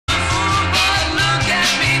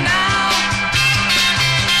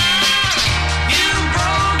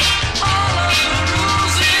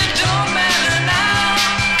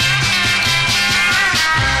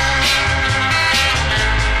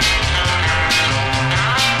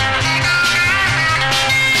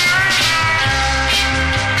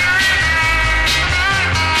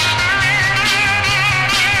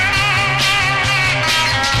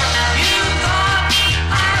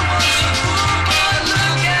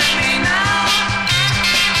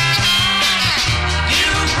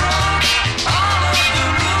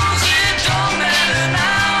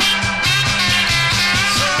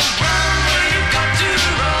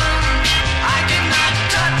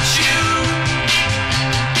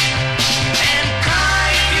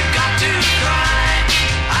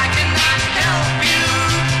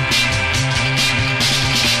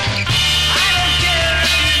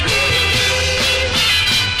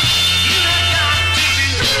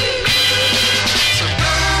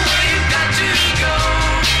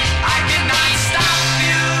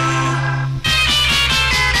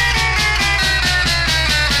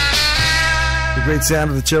great sound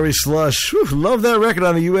of the Cherry Slush. Whew, love that record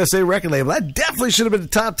on the USA record label. That definitely should have been a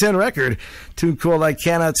top 10 record. Tune called I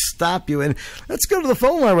Cannot Stop You. And let's go to the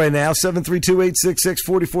phone line right now,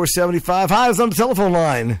 732-866-4475. Hi, it's on the telephone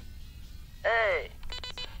line. Hey,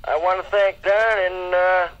 I want to thank Don in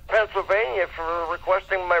Pennsylvania for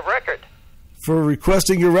requesting my record. For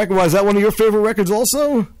requesting your record? Why, is that one of your favorite records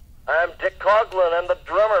also? I'm Dick Coughlin. I'm the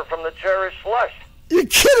drummer from the Cherry Slush. You're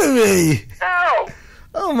kidding me! No!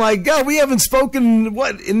 Oh my God, we haven't spoken,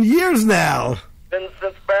 in years now? Been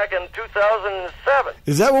since back in 2007.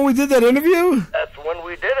 Is that when we did that interview? That's when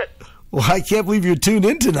we did it. Well, I can't believe you're tuned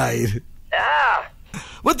in tonight. Yeah.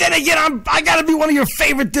 But then again, I gotta be one of your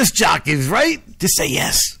favorite disc jockeys, right? Just say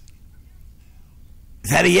yes.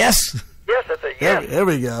 Is that a yes? Yes, that's a yes. There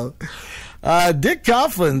we go. Dick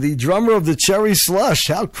Coughlin, the drummer of the Cherry Slush.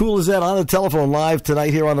 How cool is that on the telephone live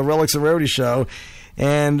tonight here on the Relics and Rarity Show?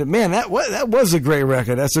 And, man, that was a great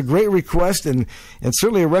record. That's a great request and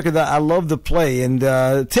certainly a record that I love to play. And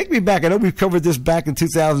take me back. I know we covered this back in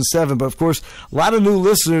 2007, but, of course, a lot of new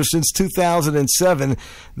listeners since 2007.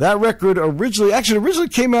 That record originally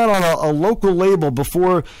came out on a local label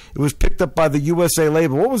before it was picked up by the USA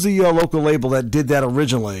label. What was the local label that did that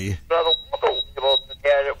originally? The local label that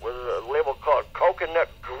had it was a label called Coconut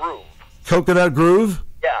Groove. Coconut Groove?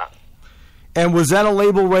 Yeah. And was that a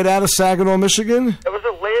label right out of Saginaw, Michigan? It was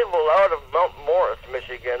a label out of Mount Morris,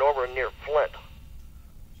 Michigan, over near Flint.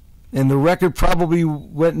 And the record probably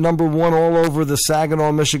went number one all over the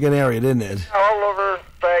Saginaw, Michigan area, didn't it? All over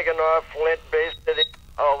Saginaw, Flint, Bay City,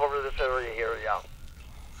 all over this area here, yeah.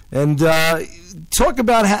 And talk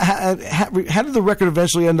about how did the record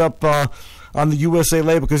eventually end up on the USA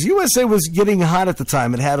label? Because USA was getting hot at the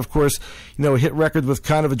time. It had, of course, a hit record with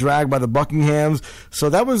Kind of a Drag by the Buckinghams. So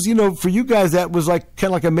that was, for you guys, that was like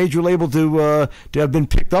kind of like a major label to have been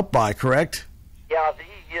picked up by, correct? Yeah, the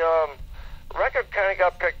record kind of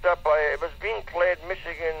got picked up by, it was being played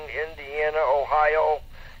Michigan, Indiana, Ohio,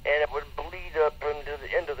 and it would bleed up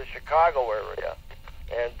into the Chicago area.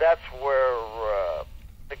 And that's where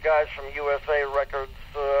the guys from USA Records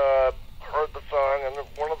heard the song, and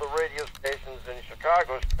one of the radio stations in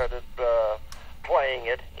Chicago started playing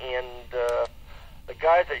it, and the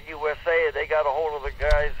guys at USA, they got a hold of the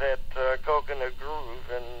guys at Coconut Groove,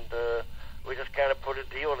 and we just kind of put a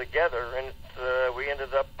deal together, and we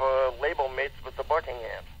ended up label mates with the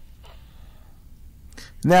Buckinghams.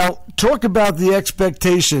 Now, talk about the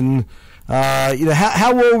expectation.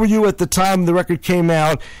 How old were you at the time the record came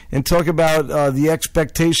out, and talk about the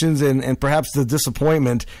expectations and perhaps the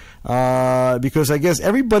disappointment, because I guess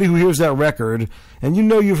everybody who hears that record, and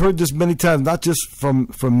you've heard this many times, not just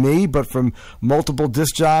from me, but from multiple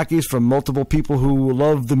disc jockeys, from multiple people who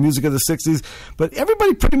love the music of the 60s, but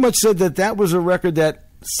everybody pretty much said that was a record that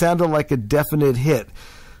sounded like a definite hit.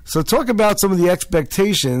 So talk about some of the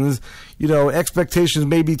expectations,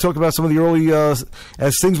 maybe talk about some of the early, as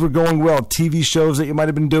things were going well, TV shows that you might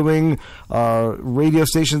have been doing, radio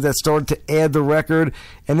stations that started to add the record,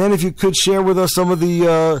 and then if you could share with us some of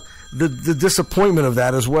the disappointment of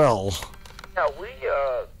that as well. Yeah, we,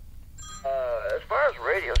 as far as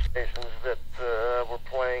radio stations that were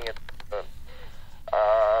playing at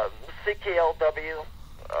CKLW,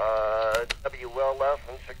 WLF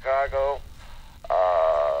in Chicago,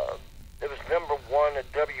 it was number one at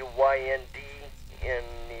WYND in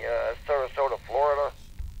Sarasota, Florida.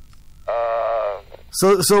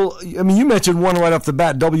 So you mentioned one right off the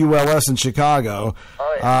bat, WLS in Chicago.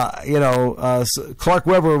 Oh, yeah. Clark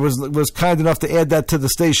Weber was kind enough to add that to the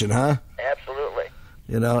station, huh? Absolutely.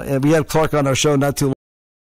 And we had Clark on our show not too long